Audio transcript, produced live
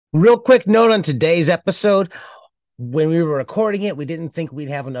Real quick note on today's episode. When we were recording it, we didn't think we'd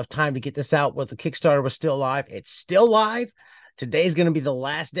have enough time to get this out while the Kickstarter was still live. It's still live. Today's going to be the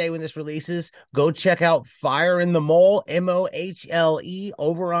last day when this releases. Go check out Fire in the Mole, Mohle,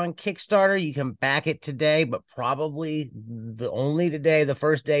 over on Kickstarter. You can back it today, but probably only today, the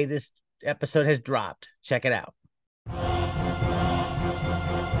first day this episode has dropped. Check it out.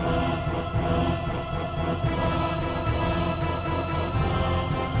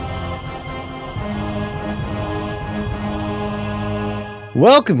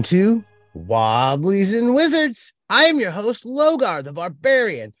 Welcome to Wobblies and Wizards. I am your host, Logar the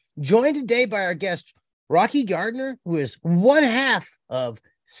Barbarian, joined today by our guest, Rocky Gardner, who is one half of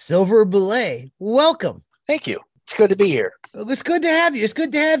Silver Belay. Welcome. Thank you. It's good to be here. It's good to have you. It's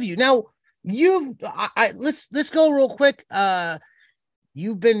good to have you. Now, let's go real quick.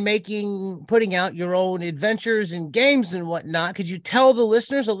 You've been putting out your own adventures and games and whatnot. Could you tell the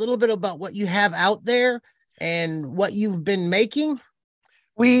listeners a little bit about what you have out there and what you've been making?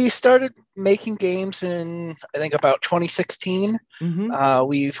 We started making games in, I think, about 2016. Mm-hmm.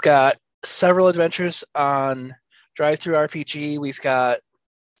 We've got several adventures on DriveThru RPG. We've got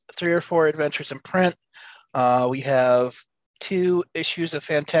 3 or 4 adventures in print. We have 2 issues of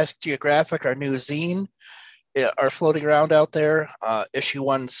Fantastic Geographic, our new zine, are floating around out there. Issue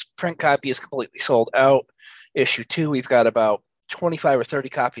 1's print copy is completely sold out. Issue 2, we've got about 25 or 30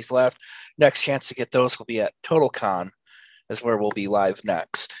 copies left. Next chance to get those will be at TotalCon, is where we'll be live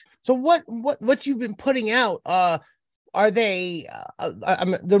next. So what you've been putting out, are they,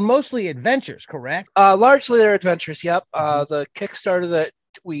 they're mostly adventures, correct? Largely they're adventures, yep. The Kickstarter that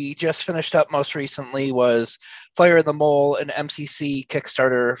we just finished up most recently was Fire in the Mole, an MCC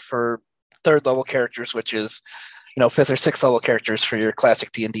Kickstarter for 3rd level characters, which is, 5th or 6th level characters for your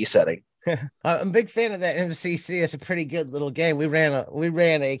classic D&D setting. I'm a big fan of that MCC. It's a pretty good little game. We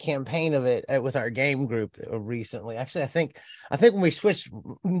ran a campaign of it with our game group recently. Actually, I think when we switched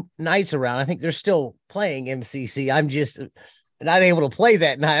nights around, I think they're still playing MCC. I'm just not able to play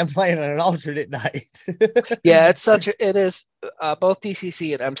that night. I'm playing on an alternate night. Yeah, it is. Both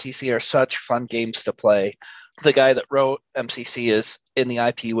DCC and MCC are such fun games to play. The guy that wrote MCC is in the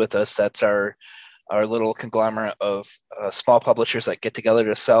IP with us. That's our little conglomerate of small publishers that get together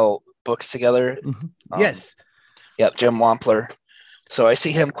to sell books together. Yes. Yep, Jim Wampler. So I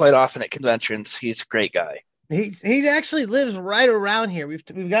see him quite often at conventions. He's a great guy. He actually lives right around here. We've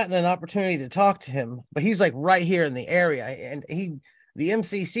gotten an opportunity to talk to him, but he's like right here in the area. And the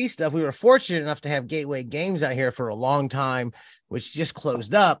MCC stuff, we were fortunate enough to have Gateway Games out here for a long time, which just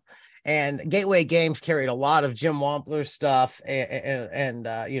closed up. And Gateway Games carried a lot of Jim Wampler's stuff and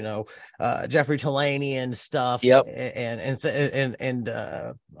Jeffrey Talanian stuff. Yep. And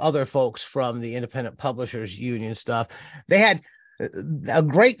other folks from the Independent Publishers Union stuff. They had a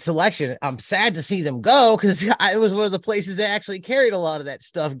great selection. I'm sad to see them go because it was one of the places that actually carried a lot of that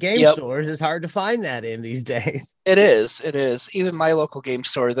stuff. Game stores, it's hard to find that in these days. It is. Even my local game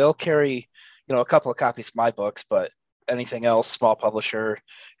store, they'll carry, a couple of copies of my books, but anything else, small publisher,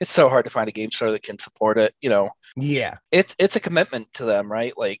 it's so hard to find a game store that can support it. Yeah, it's a commitment to them,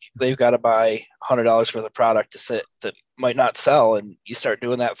 right? Like they've got to buy $100 worth of product to sit that might not sell, and you start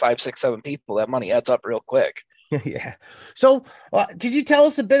doing that 5, 6, 7 people, that money adds up real quick. Yeah. So could you tell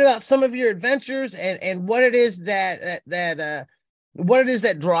us a bit about some of your adventures and what it is that what it is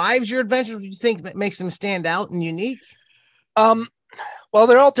that drives your adventures? What do you think makes them stand out and unique? Well,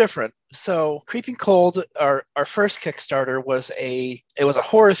 they're all different. So Creeping Cold, our first Kickstarter was a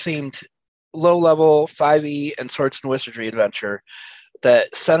horror themed low level 5e and swords and wizardry adventure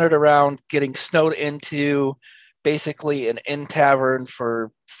that centered around getting snowed into basically an inn tavern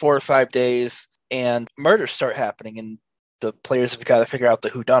for 4 or 5 days, and murders start happening, and the players have got to figure out the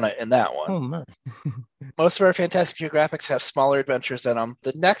whodunit in that one. Oh, my. Most of our Fantastic Geographics have smaller adventures in them.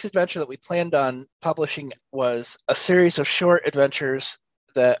 The next adventure that we planned on publishing was a series of short adventures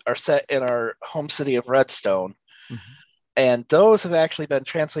that are set in our home city of Redstone. Mm-hmm. And those have actually been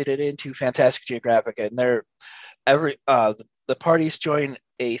translated into Fantastic Geographic, and the parties join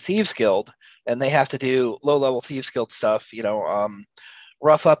a thieves guild, and they have to do low-level thieves guild stuff,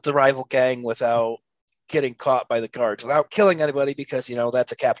 rough up the rival gang without getting caught by the guards, without killing anybody because,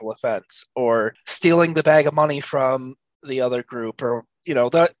 that's a capital offense, or stealing the bag of money from the other group, or,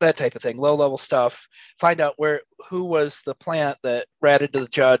 that type of thing, low-level stuff. Find out who was the plant that ratted to the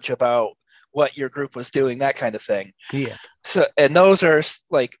judge about what your group was doing, that kind of thing. Yeah. So, and those are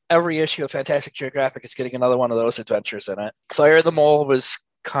like every issue of Fantastic Geographic is getting another one of those adventures in it. Fire the Mole was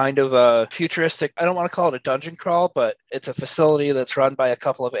kind of a futuristic, I don't want to call it a dungeon crawl, but it's a facility that's run by a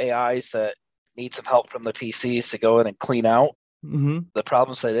couple of AIs that need some help from the PCs to go in and clean out. the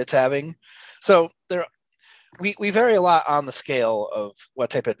problems that it's having. So we vary a lot on the scale of what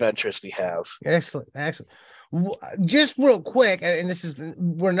type of adventures we have. Excellent. Just real quick, and this is,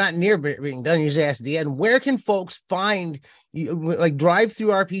 we're not near being done. Usually ask at the end, where can folks find you, like Drive Through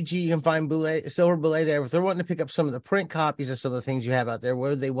RPG? You can find Silver Bullet there. If they're wanting to pick up some of the print copies of some of the things you have out there,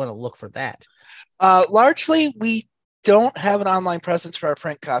 where do they want to look for that? Largely, we don't have an online presence for our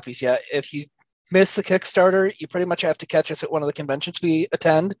print copies yet. If you miss the Kickstarter, you pretty much have to catch us at one of the conventions we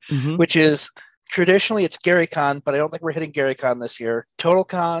attend, which is traditionally it's GaryCon, but I don't think we're hitting GaryCon this year.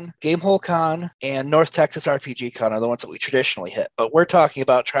 TotalCon, Gamehole Con, and North Texas RPG Con are the ones that we traditionally hit. But we're talking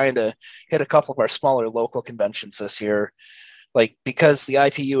about trying to hit a couple of our smaller local conventions this year. Like, because the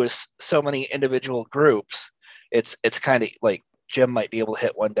IPU is so many individual groups, it's kind of like Jim might be able to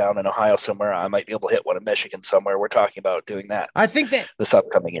hit one down in Ohio somewhere. I might be able to hit one in Michigan somewhere. We're talking about doing that. I think that this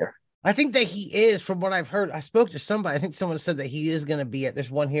upcoming year. I think that he is, from what I've heard. I spoke to somebody. I think someone said that he is going to be at,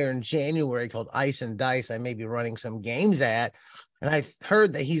 there's one here in January called Ice and Dice. I may be running some games at, and I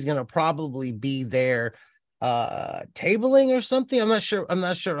heard that he's going to probably be there tabling or something. I'm not sure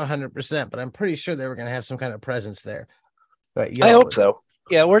 100%, but I'm pretty sure they were going to have some kind of presence there. But I hope so.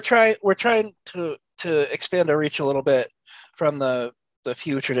 Yeah, we're trying to expand our reach a little bit from the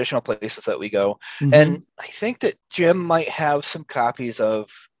few traditional places that we go. And I think that Jim might have some copies of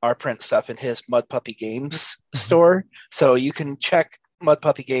our print stuff in his Mud Puppy Games store. So you can check Mud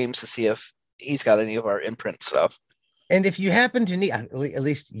Puppy Games to see if he's got any of our imprint stuff. And if you happen to need, at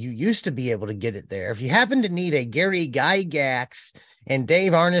least you used to be able to get it there. If you happen to need a Gary Gygax and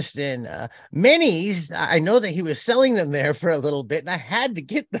Dave Arneson minis, I know that he was selling them there for a little bit, and I had to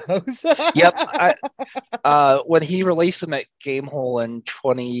get those. Yep. When he released them at Gamehole in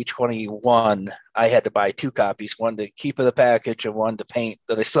 2021, I had to buy 2 copies, one to keep in the package and one to paint,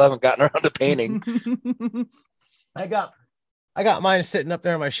 that I still haven't gotten around to painting. I got mine sitting up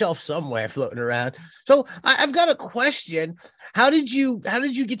there on my shelf somewhere, floating around. So I've got a question. How did you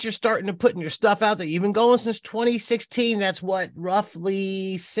get your start into putting your stuff out there? You've been going since 2016. That's what,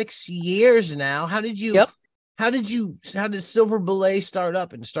 roughly 6 years now. How did Silver Bullet start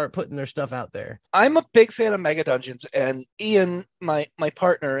up and start putting their stuff out there? I'm a big fan of Mega Dungeons, and Ian, my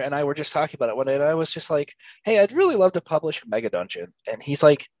partner, and I were just talking about it one day, and I was just like, hey, I'd really love to publish a Mega Dungeon. And he's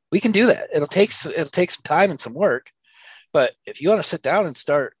like, we can do that. It'll take some time and some work. But if you want to sit down and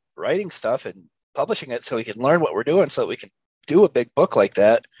start writing stuff and publishing it so we can learn what we're doing, so we can do a big book like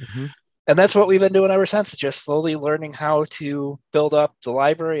that. And that's what we've been doing ever since. It's just slowly learning how to build up the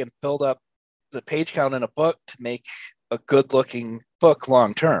library and build up the page count in a book to make a good looking book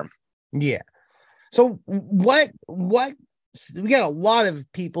long term. Yeah. So we got a lot of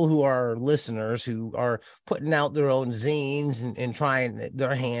people who are listeners who are putting out their own zines and trying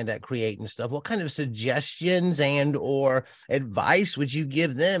their hand at creating stuff. What kind of suggestions and or advice would you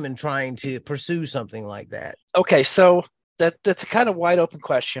give them in trying to pursue something like that? Okay, so that's a kind of wide open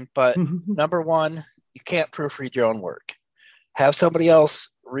question, but number one, you can't proofread your own work. Have somebody else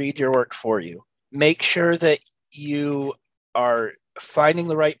read your work for you. Make sure that you are finding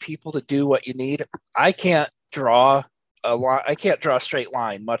the right people to do what you need. I can't draw a straight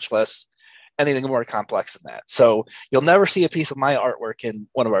line, much less anything more complex than that. So you'll never see a piece of my artwork in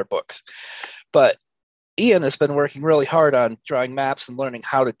one of our books. But Ian has been working really hard on drawing maps and learning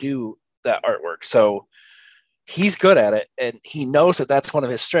how to do that artwork. So he's good at it, and he knows that that's one of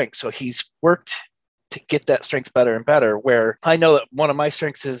his strengths. So he's worked to get that strength better and better, where I know that one of my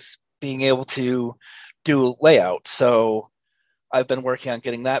strengths is being able to do layout. So I've been working on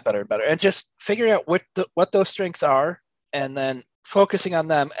getting that better and better, and just figuring out what those strengths are, and then focusing on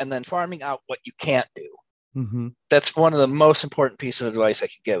them, and then farming out what you can't do. That's one of the most important pieces of advice I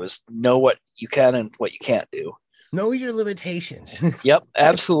can give, is know what you can and what you can't do. Know your limitations. Yep,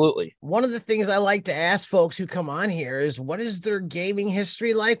 absolutely. One of the things I like to ask folks who come on here is, what is their gaming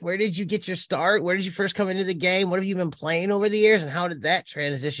history like? Where did you get your start? Where did you first come into the game? What have you been playing over the years? And how did that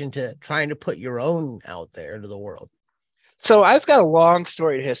transition to trying to put your own out there into the world? So I've got a long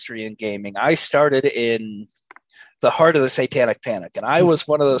storied history in gaming. I started in the heart of the Satanic Panic, and I was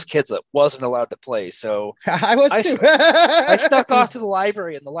one of those kids that wasn't allowed to play. So I was too. I snuck off to the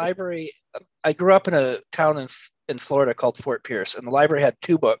library, and the library, I grew up in a town in Florida called Fort Pierce, and the library had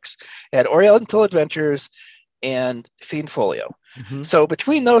 2 books. It had Oriental Adventures and Fiend Folio. So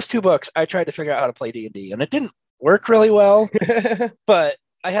between those 2 books, I tried to figure out how to play D&D, and it didn't work really well, but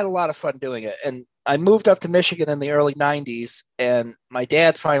I had a lot of fun doing it. And I moved up to Michigan in the early 90s, and my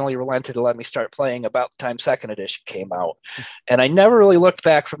dad finally relented to let me start playing about the time 2nd edition came out. And I never really looked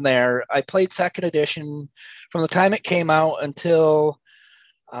back from there. I played 2nd edition from the time it came out until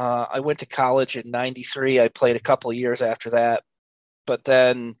I went to college in 93. I played a couple of years after that. but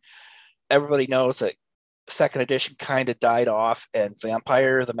then everybody knows that second edition kind of died off and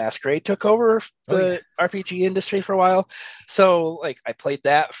Vampire the Masquerade took over the RPG industry for a while. So like I played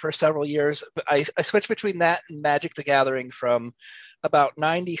that for several years, but I switched between that and Magic the Gathering from about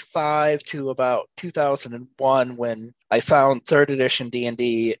 95 to about 2001 when I found third edition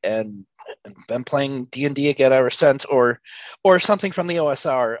D&D and been playing D&D again ever since, or something from the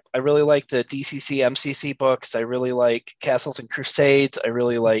OSR. I really like the DCC MCC books. I really like Castles and Crusades. I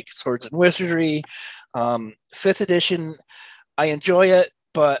really like Swords and Wizardry. Fifth edition, I enjoy it,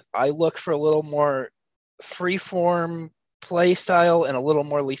 but I look for a little more freeform play style and a little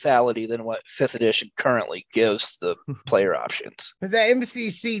more lethality than what fifth edition currently gives the player options. The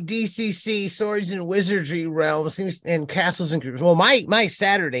MCC, DCC, Swords and Wizardry realm seems, and Castles and Crusades. Well, my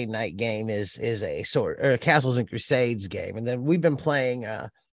Saturday night game is a Castles and Crusades game, and then we've been playing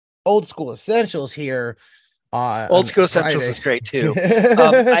Old School Essentials here. Old School Essentials is great too.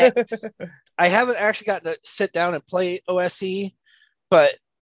 I haven't actually gotten to sit down and play OSE, but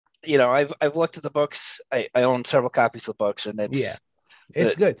you know, I've looked at the books. I own several copies of the books, and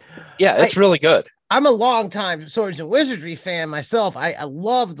it's good. Yeah, it's really good. I'm a long time Swords and Wizardry fan myself. I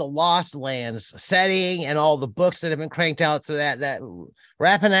love the Lost Lands setting and all the books that have been cranked out to that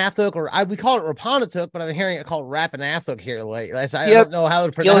Rapanathuk, or we call it Rapanathuk, but I'm hearing it called Rapanathuk here lately. I don't know how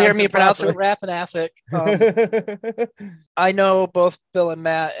to pronounce it. You'll hear me pronounce it Rapanathuk. I know both Bill and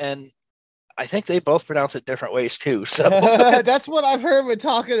Matt, and I think they both pronounce it different ways too. So that's what I've heard when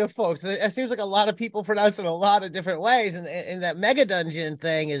talking to folks. It seems like a lot of people pronounce it a lot of different ways. And that Mega Dungeon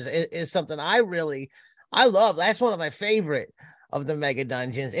thing is something I love. That's one of my favorite of the Mega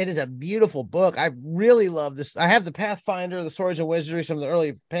Dungeons. It is a beautiful book. I really love this. I have the Pathfinder, the Swords and Wizardry, some of the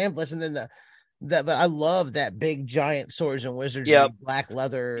early pamphlets, and then but I love that big giant Swords and Wizardry black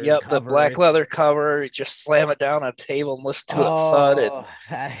leather. Yep, the black leather cover. You just slam it down on a table and listen to it thud.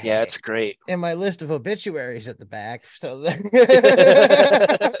 Yeah, it's great. And my list of obituaries at the back. So,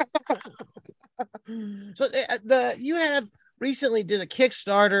 you have recently did a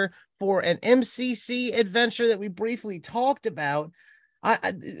Kickstarter for an MCC adventure that we briefly talked about.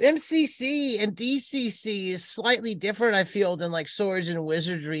 MCC and DCC is slightly different, I feel, than like Swords and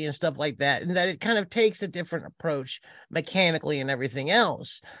Wizardry and stuff like that, and that it kind of takes a different approach mechanically and everything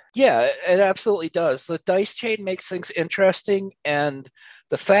else. Yeah, it absolutely does. The dice chain makes things interesting, and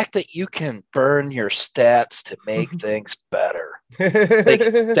the fact that you can burn your stats to make things better, like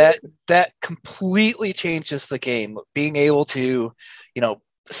that completely changes the game. Being able to,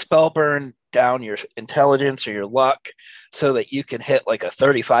 spell burn down your intelligence or your luck so that you can hit like a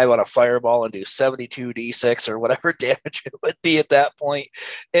 35 on a fireball and do 72 d6 or whatever damage it would be at that point.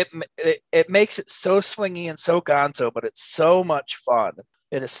 It makes it so swingy and so gonzo, but it's so much fun.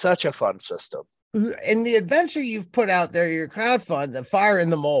 It is such a fun system. And the adventure you've put out there, your crowdfund, the Fire in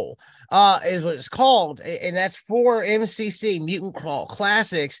the Mole, is what it's called, and that's for MCC Mutant Crawl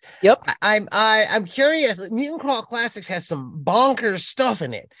Classics. Yep. I'm curious. Mutant Crawl Classics has some bonkers stuff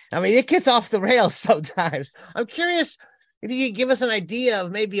in it. I mean, it gets off the rails sometimes. I'm curious if you could give us an idea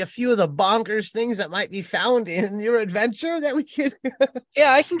of maybe a few of the bonkers things that might be found in your adventure that we could.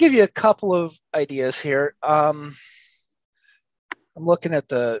 Yeah, I can give you a couple of ideas here. I'm looking at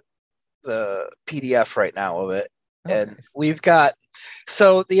the PDF right now of it. And we've got,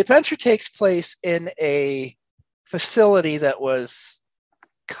 so the adventure takes place in a facility that was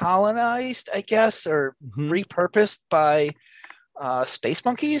colonized, I guess, or repurposed by space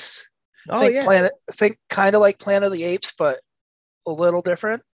monkeys. Think kind of like Planet of the Apes, but a little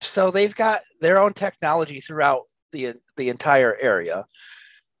different. So they've got their own technology throughout the entire area.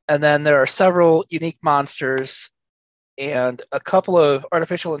 And then there are several unique monsters and a couple of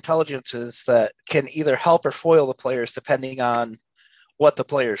artificial intelligences that can either help or foil the players depending on what the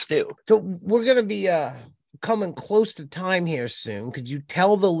players do. So we're going to be coming close to time here soon. Could you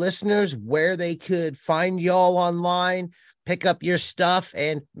tell the listeners where they could find y'all online, pick up your stuff,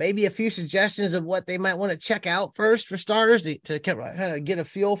 and maybe a few suggestions of what they might want to check out first for starters to kind of get a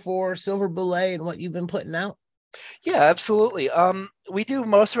feel for Silver Bullet and what you've been putting out? Yeah, absolutely. We do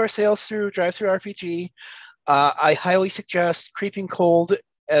most of our sales through DriveThruRPG. I highly suggest Creeping Cold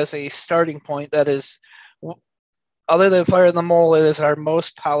as a starting point. That is, other than Fire in the Mole, it is our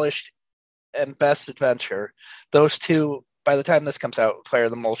most polished and best adventure. Those two, by the time this comes out, Fire in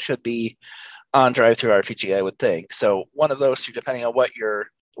the Mole should be on DriveThruRPG, I would think. So one of those two, depending on what your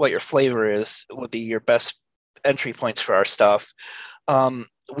flavor is, would be your best entry points for our stuff.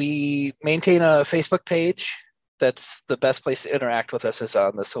 We maintain a Facebook page. That's the best place to interact with us, is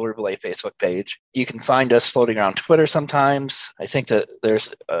on the Silver Bullet Facebook page. You can find us floating around Twitter sometimes. I think that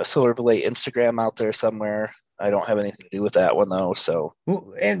there's a Silver Bullet Instagram out there somewhere. I don't have anything to do with that one though. So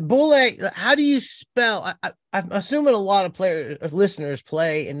And Boule, how do you spell? I'm assuming a lot of listeners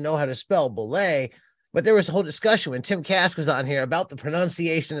play and know how to spell Boule, but there was a whole discussion when Tim Kask was on here about the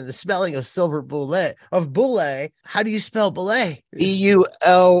pronunciation and the spelling of Silver Boule. How do you spell Boule? Bullette.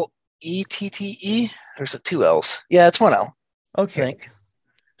 There's 2 L's. Yeah, it's 1 L. Okay.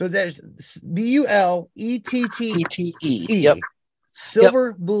 So there's Bullette. Yep.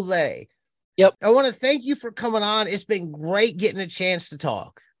 Silver Boule. Yep. I want to thank you for coming on. It's been great getting a chance to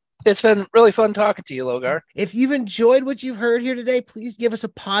talk. It's been really fun talking to you, Logar. If you've enjoyed what you've heard here today, please give us a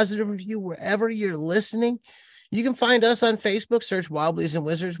positive review wherever you're listening. You can find us on Facebook, search Wobblies and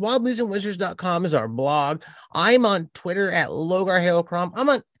Wizards. Wobbliesandwizards.com is our blog. I'm on Twitter at Logar Hailcrom.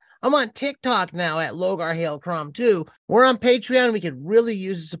 I'm on TikTok now at Logar Hailcrom too. We're on Patreon. We could really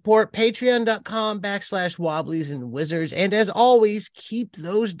use the support. Patreon.com/Wobblies and Wizards. And as always, keep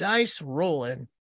those dice rolling.